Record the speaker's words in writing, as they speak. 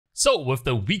So with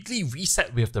the weekly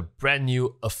reset, we have the brand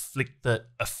new Afflicted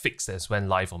affix that went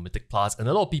live on Mythic Plus, and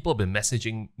a lot of people have been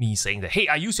messaging me saying that, hey,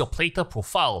 I use your Plater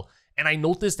profile, and I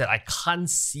noticed that I can't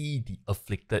see the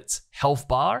Afflicted's health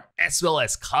bar as well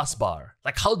as Castbar.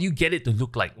 Like, how do you get it to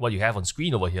look like what you have on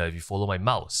screen over here if you follow my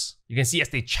mouse? You can see as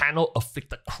they channel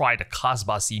Afflicted Cry, the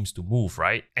Castbar seems to move,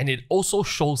 right? And it also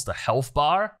shows the health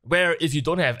bar, where if you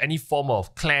don't have any form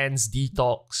of cleanse,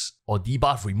 detox, or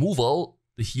debuff removal,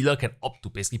 the healer can opt to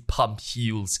basically pump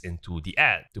heals into the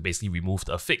ad to basically remove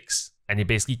the affix. And it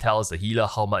basically tells the healer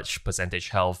how much percentage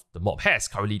health the mob has.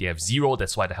 Currently they have 0,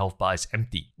 that's why the health bar is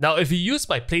empty. Now if you use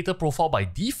my Plater profile by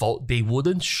default, they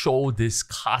wouldn't show this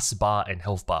cast bar and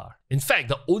health bar. In fact,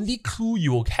 the only clue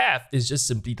you will have is just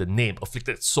simply the name,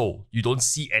 Afflicted Soul. You don't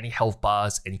see any health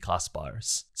bars, any cast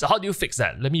bars. So how do you fix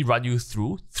that? Let me run you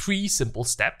through 3 simple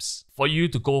steps for you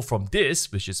to go from this,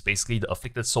 which is basically the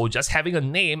Afflicted Soul just having a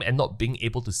name and not being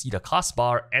able to see the cast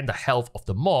bar and the health of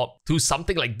the mob, to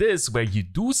something like this where you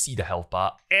do see the health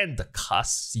bar and the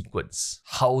cast sequence.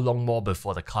 How long more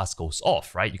before the cast goes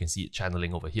off, right? You can see it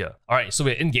channeling over here. Alright, so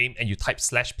we're in game and you type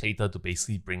 /Plater to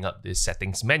basically bring up this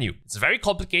settings menu. It's very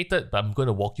complicated, but I'm going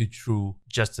to walk you through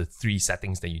just the 3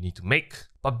 settings that you need to make.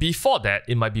 But before that,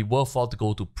 it might be worthwhile to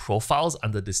go to Profiles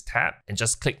under this tab and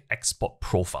just click Export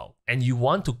Profile. And you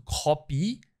want to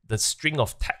copy the string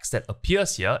of text that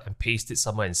appears here and paste it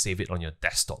somewhere and save it on your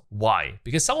desktop. Why?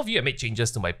 Because some of you have made changes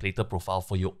to my Plater profile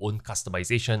for your own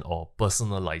customization or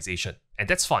personalization. And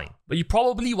that's fine. But you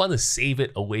probably want to save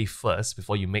it away first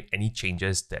before you make any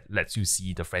changes that lets you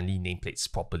see the friendly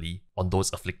nameplates properly on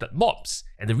those afflicted mobs.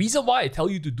 And the reason why I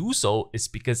tell you to do so is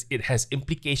because it has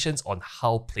implications on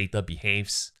how Plater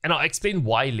behaves. And I'll explain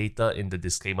why later in the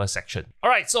disclaimer section.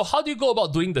 Alright, so how do you go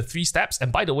about doing the 3 steps?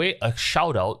 And by the way, a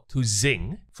shout out to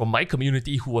Zing from my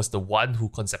community, who was the one who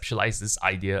conceptualized this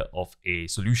idea of a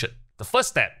solution. The first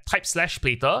step, type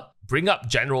 /Plater, bring up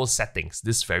general settings,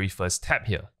 this very first tab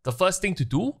here. The first thing to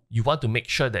do, you want to make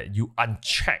sure that you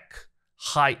uncheck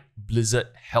hide Blizzard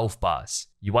health bars.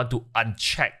 You want to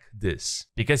uncheck this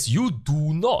because you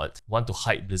do not want to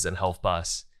hide Blizzard health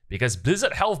bars, because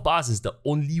Blizzard health bars is the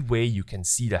only way you can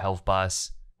see the health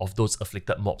bars of those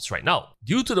afflicted mobs right now.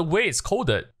 Due to the way it's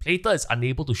coded, Plater is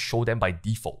unable to show them by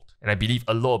default. And I believe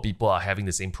a lot of people are having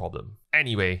the same problem.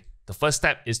 Anyway, the first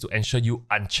step is to ensure you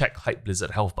uncheck hide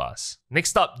Blizzard health bars.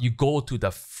 Next up, you go to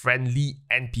the friendly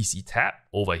NPC tab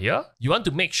over here. You want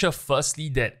to make sure firstly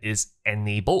that is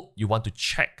enabled. You want to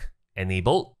check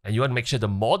enabled, and you want to make sure the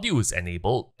module is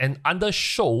enabled. And under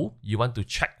show, you want to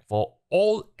check for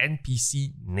all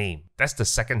NPC name. That's the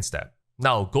second step.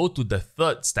 Now go to the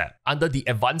third step. Under the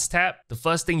advanced tab, the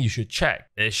first thing you should check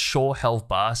is show health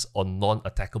bars on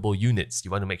non-attackable units.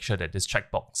 You want to make sure that this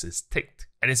checkbox is ticked.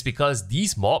 And it's because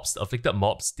these mobs, the afflicted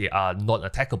mobs, they are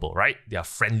non-attackable, right? They are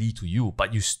friendly to you,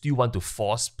 but you still want to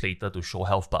force Plater to show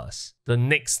health bars. The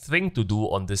next thing to do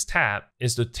on this tab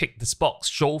is to tick this box,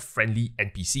 show friendly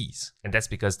NPCs. And that's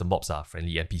because the mobs are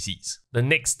friendly NPCs. The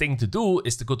next thing to do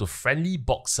is to go to friendly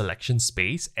box selection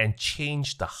space and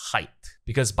change the height.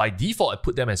 Because by default, I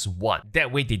put them as 1.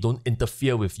 That way they don't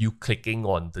interfere with you clicking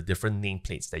on the different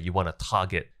nameplates that you want to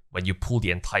target when you pull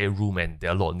the entire room and there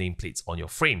are a lot of nameplates on your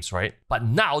frames, right? But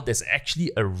now there's actually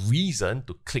a reason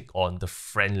to click on the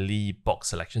friendly box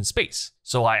selection space.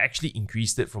 So I actually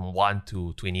increased it from 1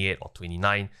 to 28 or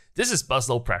 29. This is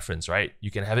personal preference, right?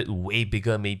 You can have it way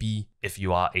bigger maybe if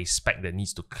you are a spec that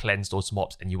needs to cleanse those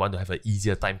mobs and you want to have an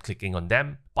easier time clicking on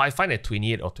them. But I find that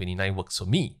 28 or 29 works for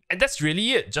me. And that's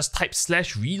really it. Just type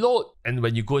 /reload, and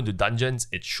when you go into dungeons,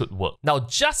 it should work. Now,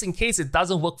 just in case it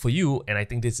doesn't work for you, and I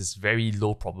think this is very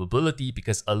low probability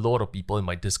because a lot of people in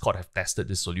my Discord have tested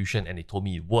this solution and they told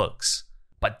me it works.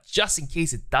 But just in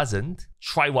case it doesn't,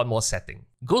 try one more setting.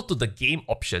 Go to the game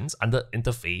options under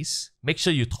interface. Make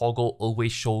sure you toggle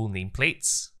always show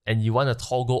nameplates, and you want to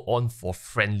toggle on for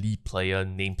friendly player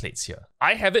nameplates here.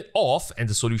 I have it off and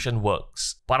the solution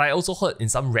works, but I also heard in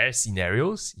some rare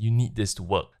scenarios, you need this to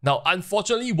work. Now,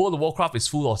 unfortunately, World of Warcraft is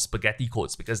full of spaghetti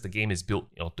codes because the game is built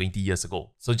 20 years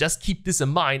ago. So just keep this in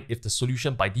mind. If the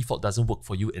solution by default doesn't work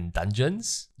for you in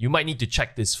dungeons, you might need to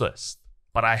check this first.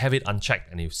 But I have it unchecked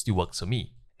and it still works for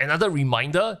me. Another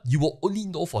reminder, you will only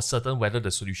know for certain whether the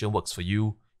solution works for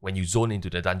you when you zone into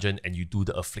the dungeon and you do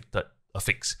the afflicted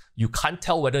affix. You can't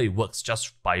tell whether it works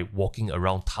just by walking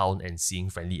around town and seeing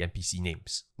friendly NPC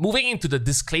names. Moving into the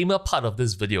disclaimer part of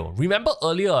this video, remember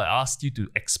earlier I asked you to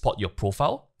export your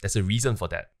profile? There's a reason for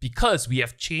that. Because we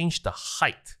have changed the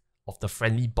height of the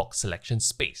friendly box selection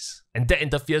space. And that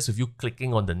interferes with you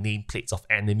clicking on the nameplates of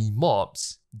enemy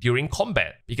mobs during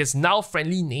combat. Because now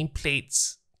friendly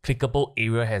nameplates clickable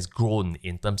area has grown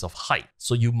in terms of height,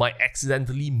 so you might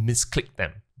accidentally misclick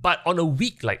them. But on a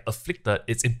week like Afflicted,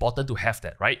 it's important to have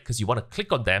that, right? Because you want to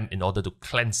click on them in order to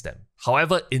cleanse them.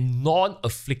 However, in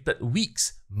non-afflicted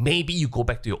weeks, maybe you go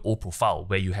back to your old profile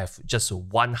where you have just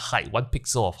one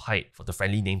pixel of height for the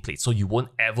friendly nameplate, so you won't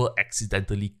ever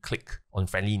accidentally click on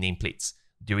friendly nameplates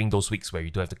during those weeks where you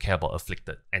don't have to care about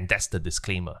Afflicted. And that's the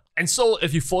disclaimer. And so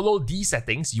if you follow these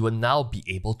settings, you will now be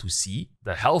able to see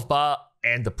the health bar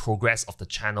and the progress of the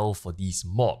channel for these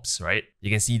mobs, right?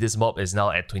 You can see this mob is now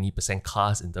at 20%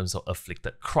 cast in terms of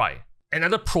Afflicted Cry.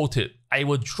 Another pro tip, I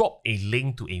will drop a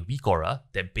link to a weak aura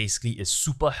that basically is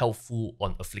super helpful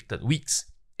on Afflicted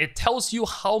weeks. It tells you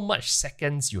how much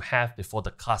seconds you have before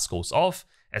the cast goes off,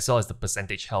 as well as the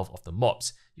percentage health of the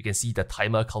mobs. You can see the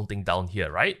timer counting down here,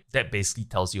 right? That basically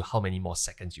tells you how many more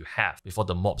seconds you have before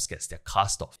the mobs gets their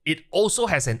cast off. It also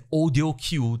has an audio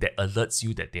cue that alerts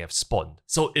you that they have spawned.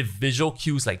 So if visual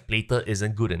cues like Plater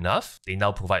isn't good enough, they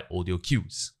now provide audio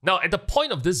cues. Now at the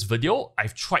point of this video,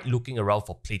 I've tried looking around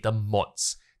for Plater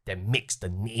mods that makes the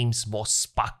names more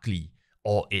sparkly,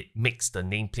 or it makes the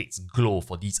nameplates glow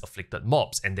for these afflicted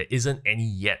mobs, and there isn't any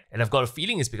yet. And I've got a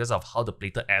feeling it's because of how the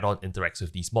Plater add-on interacts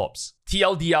with these mobs.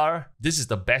 TLDR, this is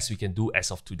the best we can do as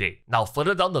of today. Now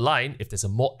further down the line, if there's a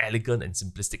more elegant and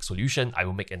simplistic solution, I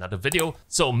will make another video.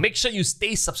 So make sure you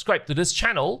stay subscribed to this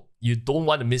channel. You don't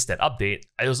want to miss that update.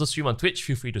 I also stream on Twitch,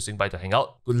 feel free to swing by to hang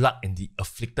out. Good luck in the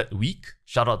Afflicted week.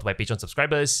 Shout out to my Patreon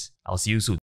subscribers. I'll see you soon.